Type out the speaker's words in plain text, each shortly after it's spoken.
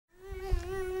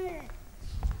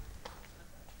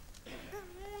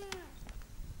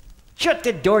Shut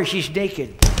the door, she's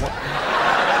naked.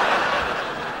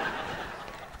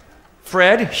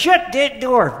 Fred, shut that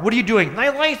door. What are you doing? My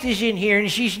wife is in here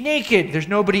and she's naked. There's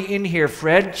nobody in here,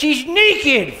 Fred. She's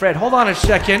naked. Fred, hold on a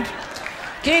second.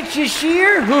 Can't you see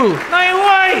her? Who? My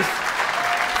wife.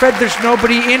 Fred, there's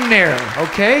nobody in there,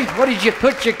 okay? What, did you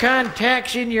put your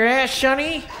contacts in your ass,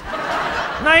 sonny?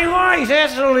 My wife,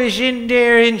 Ethel, is in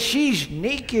there and she's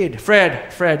naked.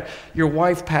 Fred, your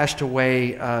wife passed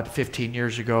away 15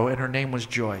 years ago and her name was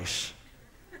Joyce.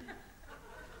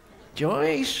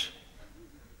 Joyce?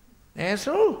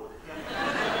 Ethel?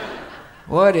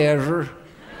 Whatever.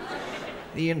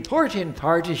 The important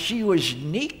part is she was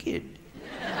naked.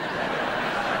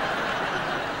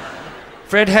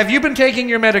 Fred, have you been taking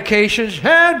your medications?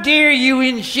 How dare you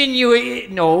insinuate?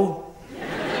 No.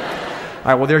 All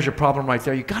right, well, there's your problem right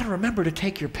there. You got to remember to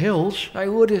take your pills. I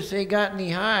would if they got me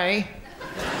high.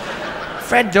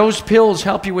 Fred, those pills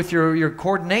help you with your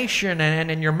coordination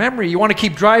and your memory. You want to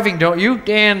keep driving, don't you?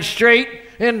 Damn straight.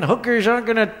 And hookers aren't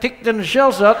going to tick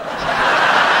themselves up.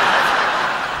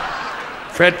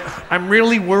 Fred, I'm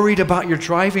really worried about your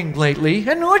driving lately.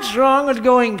 And what's wrong with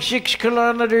going 6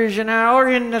 kilometers an hour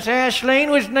in the fast lane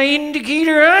with no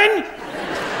indicator on?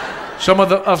 Some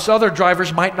of us other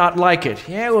drivers might not like it.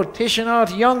 Yeah, well, pissing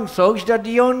off young folks, that's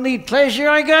the only pleasure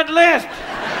I got left.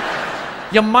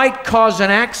 You might cause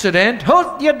an accident.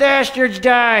 Hope you dastards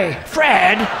die.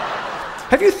 Fred,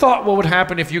 have you thought what would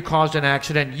happen if you caused an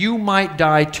accident? You might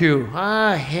die too.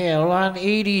 Ah, hell, I'm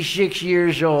 86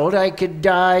 years old. I could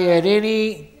die at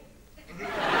any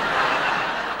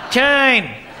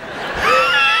time.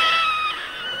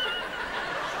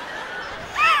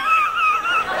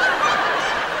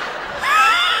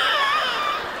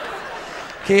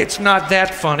 Okay, it's not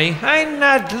that funny. I'm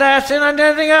not laughing. I'm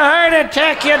having a heart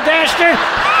attack, you bastard.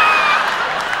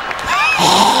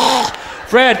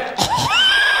 Fred.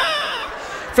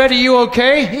 Fred, are you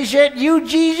okay? Is that you,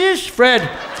 Jesus? Fred,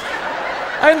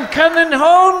 I'm coming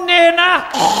home, Nana.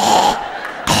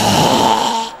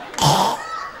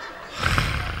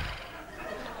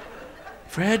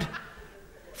 Fred?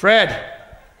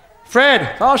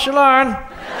 False alarm.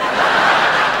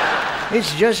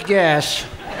 It's just gas.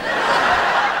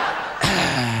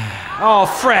 Oh,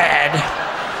 Fred.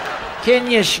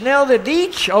 Can you smell the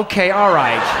deech? Okay, all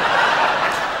right.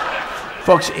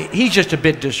 Folks, he's just a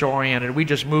bit disoriented. We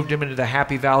just moved him into the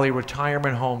Happy Valley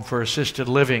Retirement Home for Assisted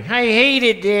Living. I hate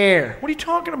it there. What are you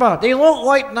talking about? They won't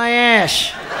wipe my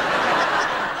ass.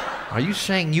 Are you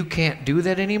saying you can't do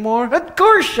that anymore? Of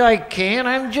course I can.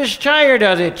 I'm just tired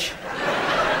of it.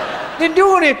 Been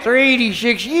doing it for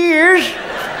 86 years.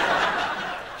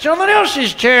 Someone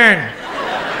else's turn.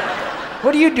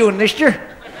 What are you doing, mister?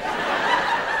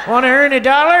 Want to earn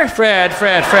 $1? Fred,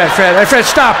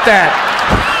 stop that.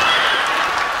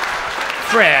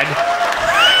 Fred.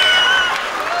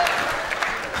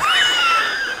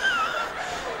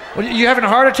 What, you having a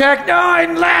heart attack? No,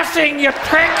 I'm laughing, you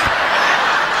prick.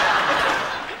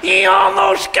 He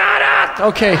almost got it.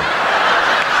 Okay.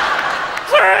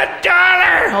 For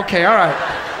 $1. Okay, all right.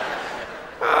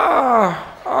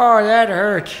 Oh, that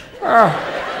hurt.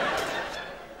 Oh.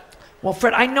 Well,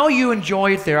 Fred, I know you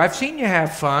enjoy it there. I've seen you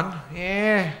have fun.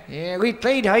 Yeah. We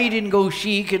played hide and go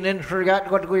seek and then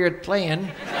forgot what we were playing.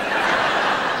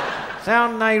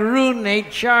 Found my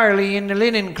roommate Charlie in the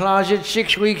linen closet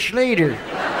 6 weeks later.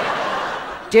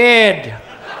 Dead.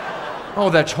 Oh,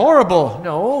 that's horrible.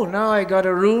 No, now I got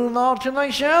a room all to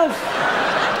myself.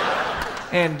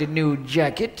 And a new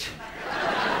jacket.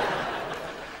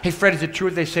 Hey, Fred, is it true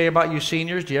what they say about you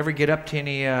seniors? Do you ever get up to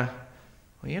any, well,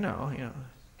 you know,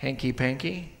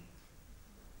 hanky-panky?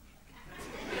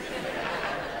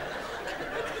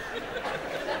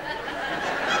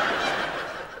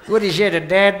 What is it, a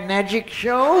dad magic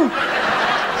show?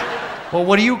 Well,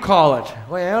 what do you call it?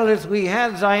 Well, if we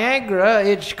have Viagra,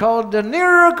 it's called the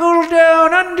Miracle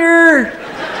Down Under.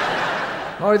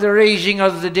 Or the Raising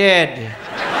of the Dead.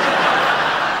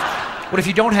 What if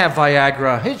you don't have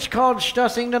Viagra? It's called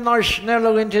stuffing the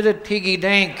marshmallow into the piggy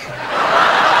dank.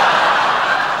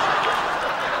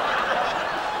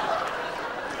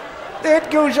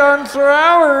 That goes on for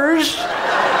hours.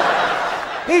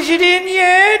 Is it in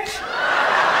yet?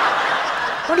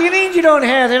 What do you mean you don't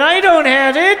have it? I don't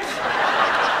have it.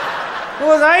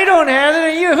 Well, if I don't have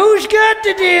it, who's got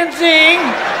the damn thing?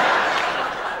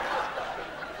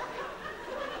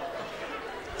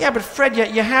 Yeah, but Fred,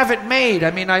 you have it made.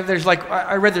 I mean, I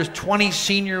read there's 20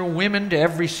 senior women to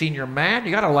every senior man.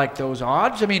 You gotta like those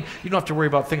odds. I mean, you don't have to worry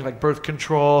about things like birth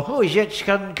control. Oh, is that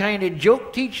some kind of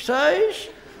joke teach size?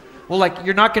 Well, like,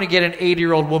 you're not going to get an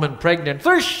 80-year-old woman pregnant.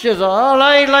 First of all,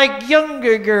 I like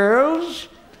younger girls.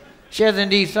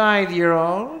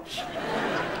 75-year-olds.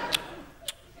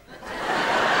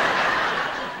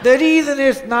 That even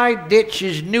if my bitch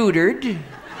is neutered,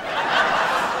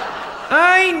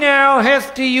 I now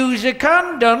have to use a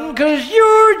condom because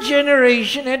your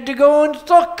generation had to go and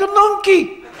suck a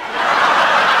monkey.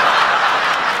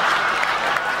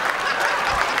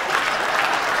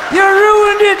 You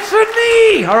ruined it for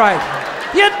me! All right.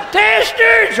 You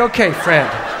bastards! Okay, Fred.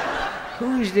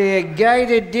 Who's the guy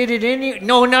that did it any...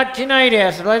 No, not tonight,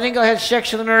 Ethel. I think I had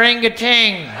sex with an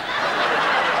orangutan.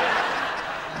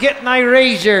 Get my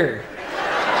razor.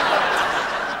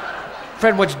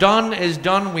 Fred, what's done is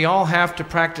done. We all have to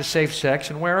practice safe sex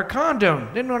and wear a condom.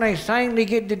 Then when I finally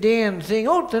get the damn thing,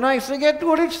 oh, then I forget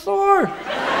what it's for.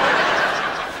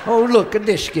 Oh, look, a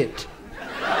biscuit.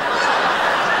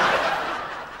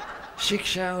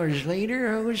 6 hours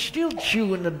later, I was still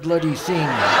chewing the bloody thing.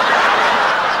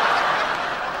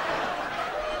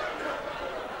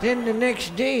 Then the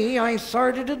next day, I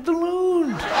farted a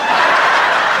balloon.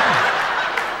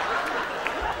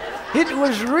 It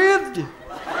was ribbed.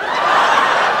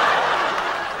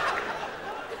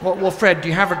 Well, Fred, do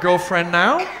you have a girlfriend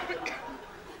now?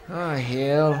 Oh,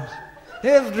 hell.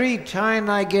 Every time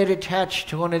I get attached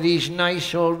to one of these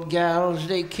nice old gals,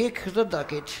 they kick the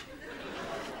bucket.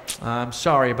 I'm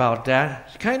sorry about that.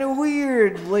 It's kind of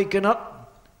weird waking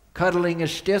up, cuddling a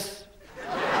stiff.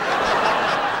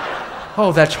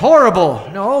 Oh, that's horrible.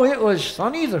 No, it was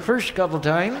funny the first couple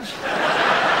times.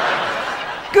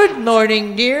 Good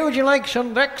morning, dear. Would you like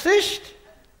some breakfast?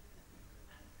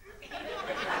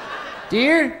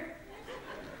 Dear?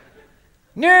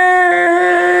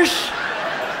 Nurse!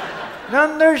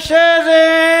 Number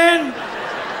 7!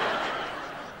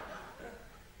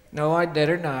 No, I'd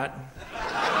better not.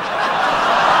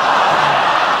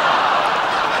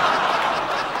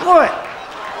 What?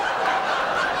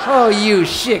 Oh, you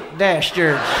sick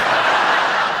bastards.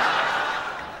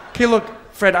 Okay, look,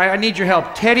 Fred, I need your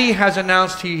help. Teddy has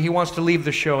announced he wants to leave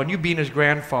the show, and you being his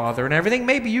grandfather and everything,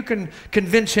 maybe you can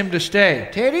convince him to stay.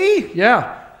 Teddy?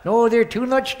 Yeah. No, they're too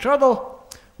much trouble.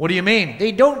 What do you mean?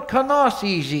 They don't come off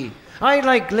easy. I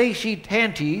like lacy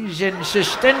panties and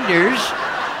suspenders.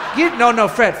 No,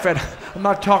 Fred, I'm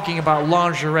not talking about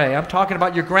lingerie. I'm talking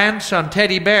about your grandson,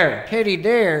 Teddy Bear. Teddy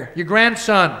Bear? Your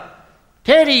grandson.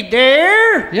 Teddy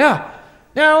Bear? Yeah.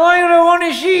 Now, why would I want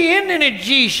to see him in a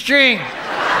G-string?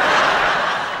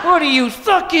 What are you,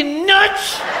 fucking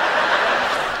nuts?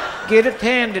 Get a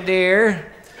panda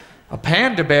bear. A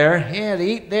panda bear? Yeah,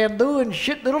 they eat bamboo and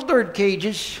shit little bird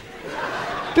cages.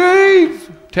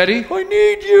 Dave! Teddy? I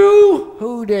need you!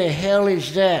 Who the hell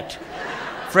is that?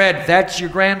 Fred, that's your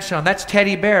grandson. That's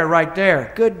Teddy Bear right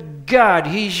there. Good God,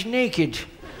 he's naked.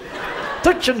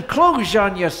 Put some clothes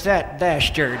on, you fat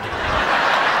bastard.